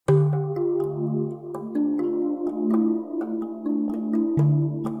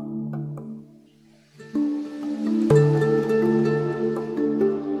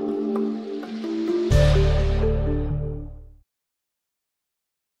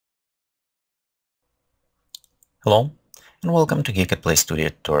Hello and welcome to Geekatplay Studio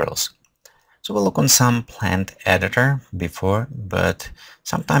Tutorials. So we'll look on some plant editor before, but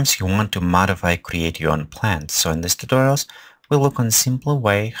sometimes you want to modify, create your own plants. So in these tutorials, we'll look on simple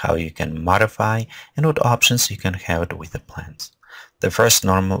way how you can modify and what options you can have with the plants. The first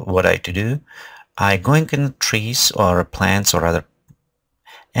normal what I to do, I going in trees or plants or other,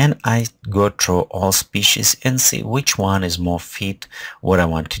 and I go through all species and see which one is more fit what I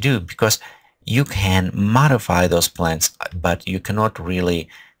want to do, because you can modify those plants, but you cannot really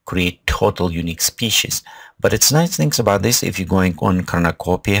create total unique species. But it's nice things about this if you're going on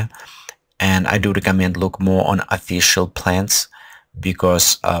cornucopia, and I do recommend look more on official plants,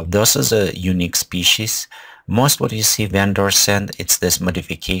 because those is a unique species. Most what you see vendors send, it's this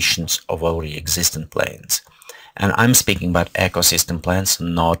modifications of already existing plants. And I'm speaking about ecosystem plants,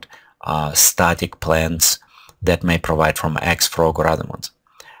 not static plants that may provide from X, frog or other ones.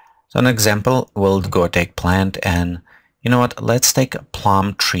 So an example, we'll go take plant, and you know what, let's take a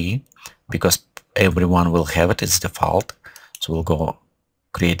plum tree, because everyone will have it, it's default. So we'll go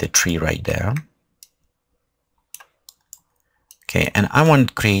create a tree right there. Okay, and I want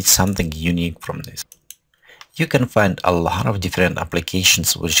to create something unique from this. You can find a lot of different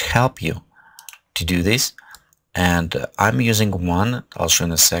applications which help you to do this, and I'm using one, I'll show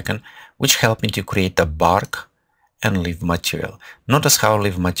in a second, which help me to create the bark and leaf material. Notice how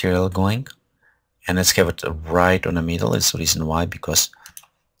leaf material going, and let's have it right on the middle. It's the reason why, because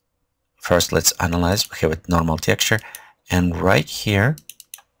first let's analyze. We have a normal texture, and right here,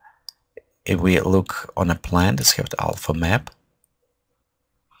 if we look on a plant, let's have the alpha map.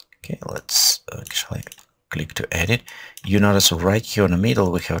 Okay, let's actually click to edit. You notice right here in the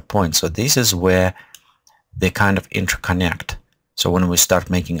middle we have a point. So this is where they kind of interconnect. So when we start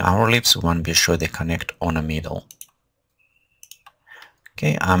making our leaves, we want to be sure they connect on the middle.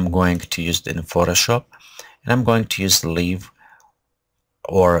 Okay, I'm going to use it in Photoshop, and I'm going to use leaf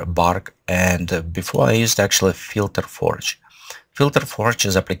or bark. And before I used actually Filter Forge. Filter Forge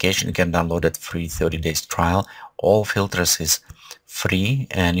is application, you can download it free 30 days trial. All filters is free,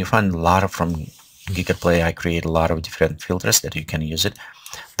 and you find a lot of from Geekatplay. I create a lot of different filters that you can use it.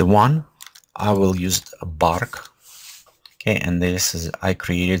 The one I will use a bark. Okay, and this is I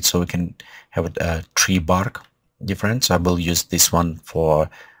created so we can have a tree bark different. So I will use this one for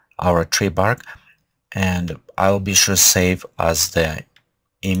our tree bark, and I'll be sure save as the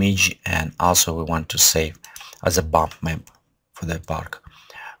image, and also we want to save as a bump map for the bark.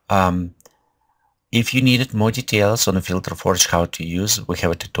 If you needed more details on the Filter Forge how to use, we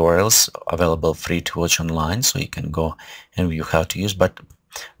have tutorials available free to watch online, so you can go and view how to use. But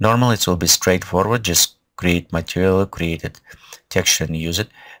normally it will be straightforward, just create material, create it, texture, and use it.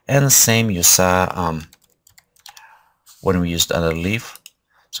 And the same you saw when we used other leaf.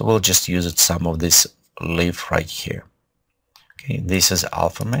 So we'll just use it some of this leaf right here. Okay, this is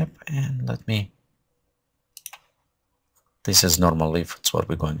alpha map, and this is normal leaf, it's what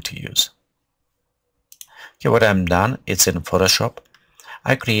we're going to use. Okay, what I'm done, it's in Photoshop.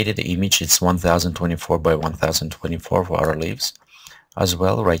 I created the image, it's 1024 by 1024 for our leaves. As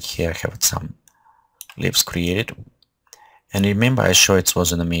well, right here I have some leaves created. And remember I showed it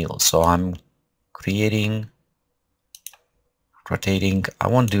was in the middle, so I'm creating, rotating. I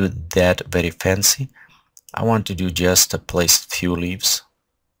won't do that very fancy. I want to do just place few leaves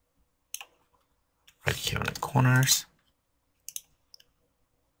right here in the corners.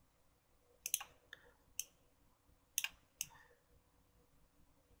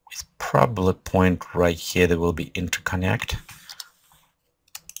 With probably a point right here that will be interconnect.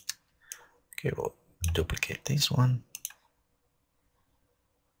 Okay, we'll duplicate this one.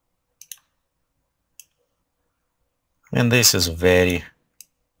 And this is very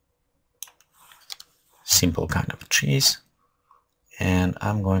simple kind of trees. And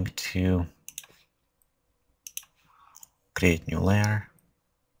I'm going to create new layer.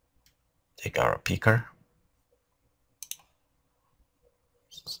 Take our picker.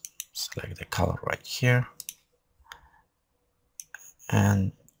 Select the color right here.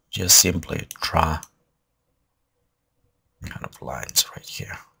 And just simply draw kind of lines right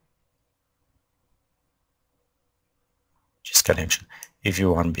here. Just connection. If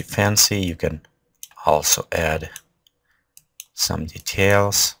you want to be fancy, you can also add some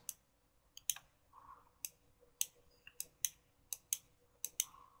details.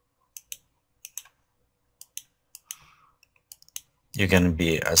 You can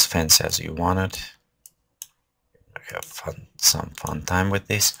be as fancy as you want it. Have some fun time with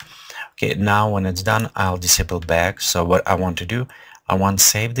this. Okay, now when it's done, I'll disable back. So what I want to do, I want to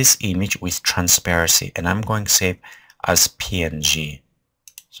save this image with transparency, and I'm going to save as PNG.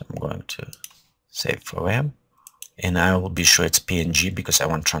 So I'm going to save for web. and I will be sure it's PNG because I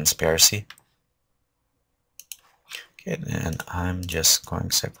want transparency. Okay, and I'm just going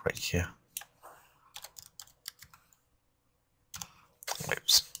to separate here.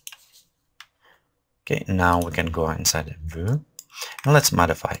 Oops. Okay, now we can go inside the view and let's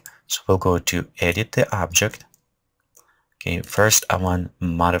modify. So we'll go to edit the object. Okay, first I want to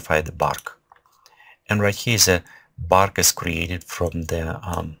modify the bark. And right here is a bark is created from the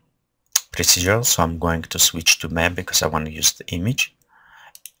procedural, so I'm going to switch to map because I want to use the image.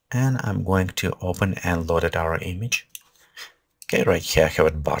 And I'm going to open and loaded our image. Okay, right here I have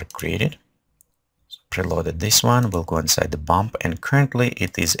a bark created. So preloaded this one, we'll go inside the bump, and currently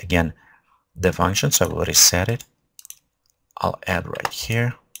it is again the function, so I will reset it. I'll add right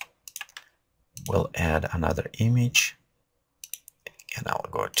here. We'll add another image. And I'll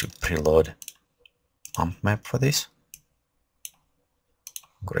go to preload bump map for this.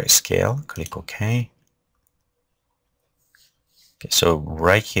 Grayscale, click OK. Okay, so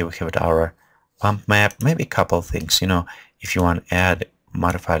right here we have our bump map. Maybe a couple of things, if you want to add,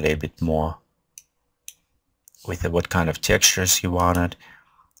 modify a little bit more with what kind of textures you wanted.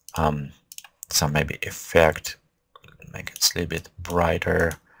 Some maybe effect, make it a little bit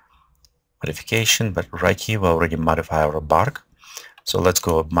brighter modification, but right here we already modify our bark. So let's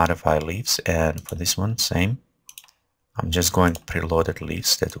go modify leaves, and for this one, same. I'm just going to preloaded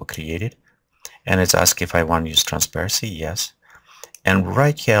leaves that were created, and it's asking if I want to use transparency, yes. And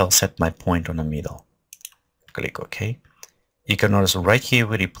right here I'll set my point on the middle. Click OK. You can notice right here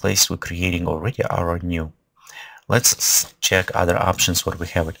we replaced with creating already our new. Let's check other options what we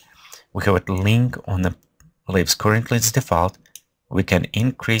have it. We have a link on the leaves. Currently it's default. We can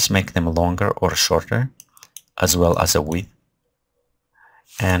increase, make them longer or shorter, as well as a width.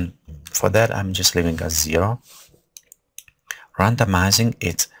 And for that I'm just leaving as 0. Randomizing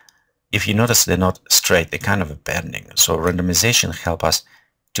it, if you notice they're not straight, they're kind of bending. So randomization help us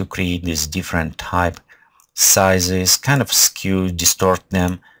to create these different type sizes, kind of skew, distort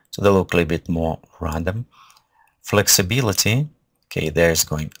them, so they look a little bit more random. Flexibility, okay, there's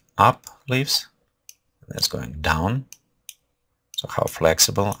going up leaves, that's going down. So how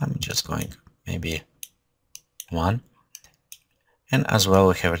flexible? I'm just going maybe 1. And as well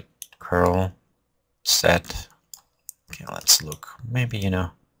we have a curl set. Okay, let's look, maybe,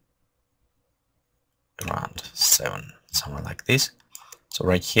 around 7, somewhere like this. So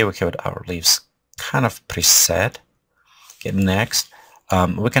right here we have our leaves kind of preset. Okay, next,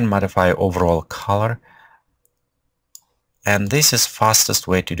 we can modify overall color. And this is fastest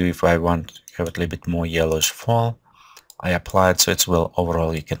way to do if I want to have a little bit more yellowish fall. I apply it, so it's well,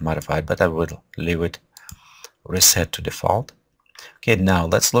 overall you can modify it, but I will leave it reset to default. Okay, now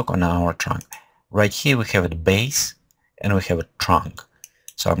let's look on our trunk. Right here we have a base and we have a trunk.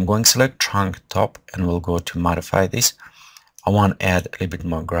 So I'm going to select trunk top and we'll go to modify this. I want to add a little bit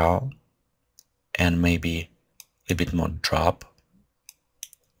more growl and maybe a little bit more drop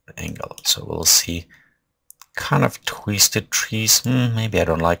angle. So we'll see kind of twisted trees. Maybe I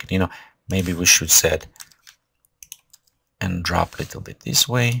don't like it, maybe we should set and drop a little bit this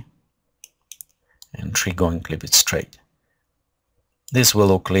way and tree going a little bit straight. This will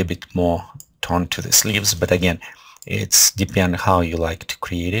look a little bit more toned to the sleeves, but again, it's depend how you like to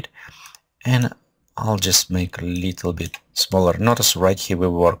create it. And I'll just make a little bit smaller. Notice right here we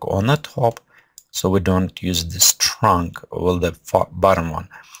work on the top, so we don't use this trunk, well, the bottom one.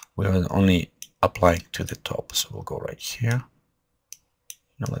 We're only applying to the top. So we'll go right here.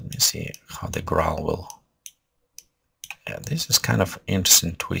 Now let me see how the growl will. Yeah, this is kind of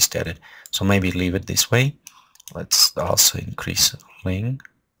interesting twist at it. So maybe leave it this way. Let's also increase link.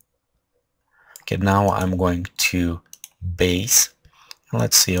 Okay, now I'm going to base. And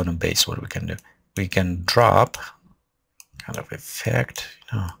let's see on a base what we can do. We can drop kind of effect,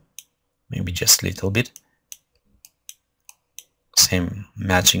 maybe just a little bit. Same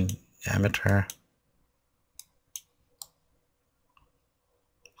matching diameter.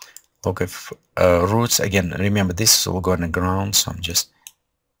 Okay, roots, again, remember this will go on the ground, so I'm just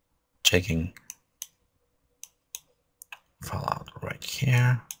checking fallout right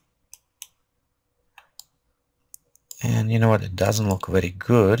here. And you know what, it doesn't look very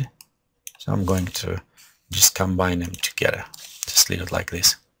good, so I'm going to just combine them together. Just leave it like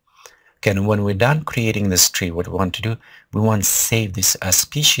this. Okay, and when we're done creating this tree, what we want to do, we want to save this as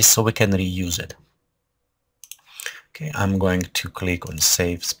species so we can reuse it. Okay, I'm going to click on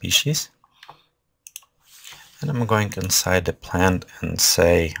Save Species. And I'm going inside the plant and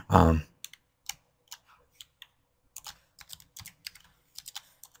say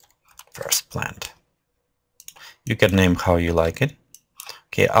first plant. You can name how you like it.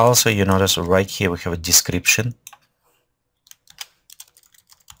 Okay, also you notice right here we have a description.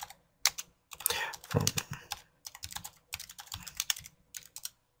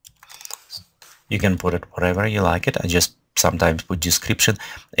 You can put it wherever you like it. I just sometimes put description.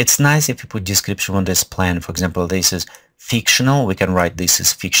 It's nice if you put description on this plant. For example, this is fictional. We can write this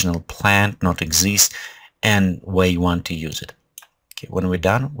is fictional plant, not exist, and where you want to use it. Okay, when we're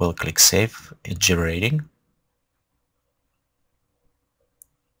done, we'll click Save. It's generating.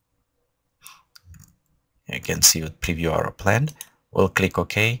 You can see it preview our plant. We'll click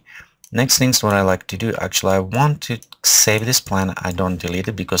OK. Next things what I like to do, actually I want to save this plant. I don't delete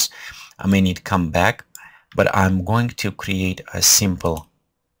it because I may need to come back, but I'm going to create a simple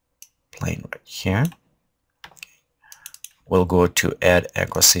plane right here. We'll go to Add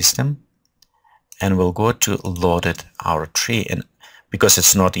Ecosystem and we'll go to Loaded our tree, and because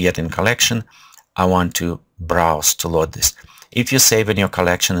it's not yet in collection, I want to browse to load this. If you save in your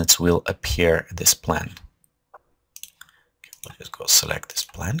collection, it will appear this plant. Let's go select this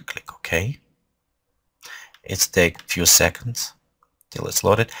plant, click OK. It's take a few seconds till it's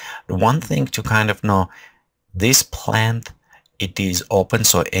loaded. The one thing to kind of know, this plant, it is open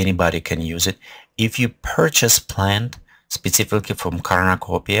so anybody can use it. If you purchase plant specifically from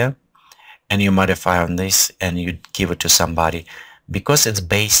Cornucopia and you modify on this and you give it to somebody, because it's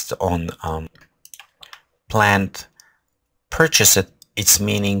based on plant purchase it, it's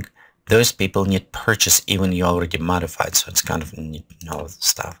meaning those people need purchase even you already modified, so it's kind of neat to know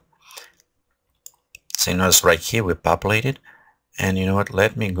stuff. So you notice right here we populated, and you know what,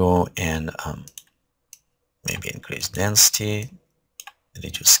 let me go and maybe increase density,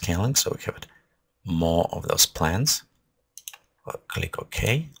 reduce scaling so we have it more of those plants. We'll click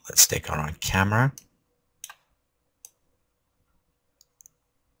OK. Let's take our camera.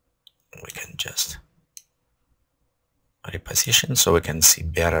 We can just reposition so we can see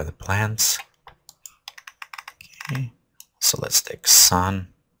better the plants. Okay, so let's take sun.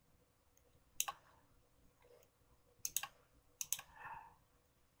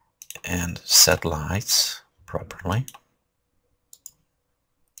 And set lights properly.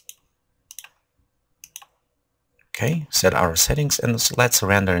 Okay, set our settings and let's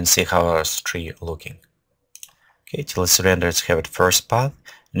render and see how our tree looking. Okay, till it's rendered, let's have it first path.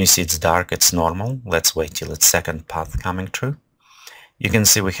 And you see it's dark, it's normal. Let's wait till it's second path coming through. You can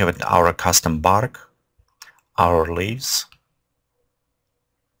see we have it, our custom bark, our leaves,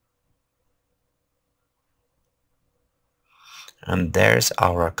 and there's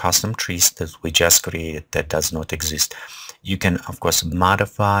our custom trees that we just created that does not exist. You can of course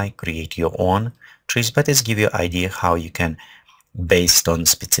modify, create your own trees, but it's give you an idea how you can, based on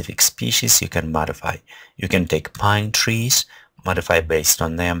specific species, you can modify. You can take pine trees, modify based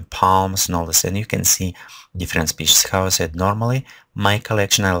on them, palms and all this, and you can see different species. How I said, normally my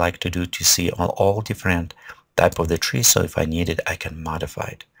collection I like to do to see all different type of the trees, so if I need it I can modify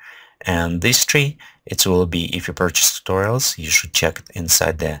it. And this tree, it will be, if you purchase tutorials, you should check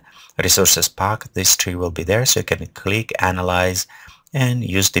inside the resources pack. This tree will be there, so you can click, analyze and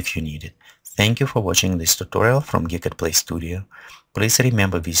use it if you need it. Thank you for watching this tutorial from Geekatplay Studio. Please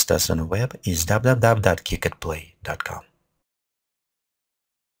remember visit us on the web is www.geekatplay.com.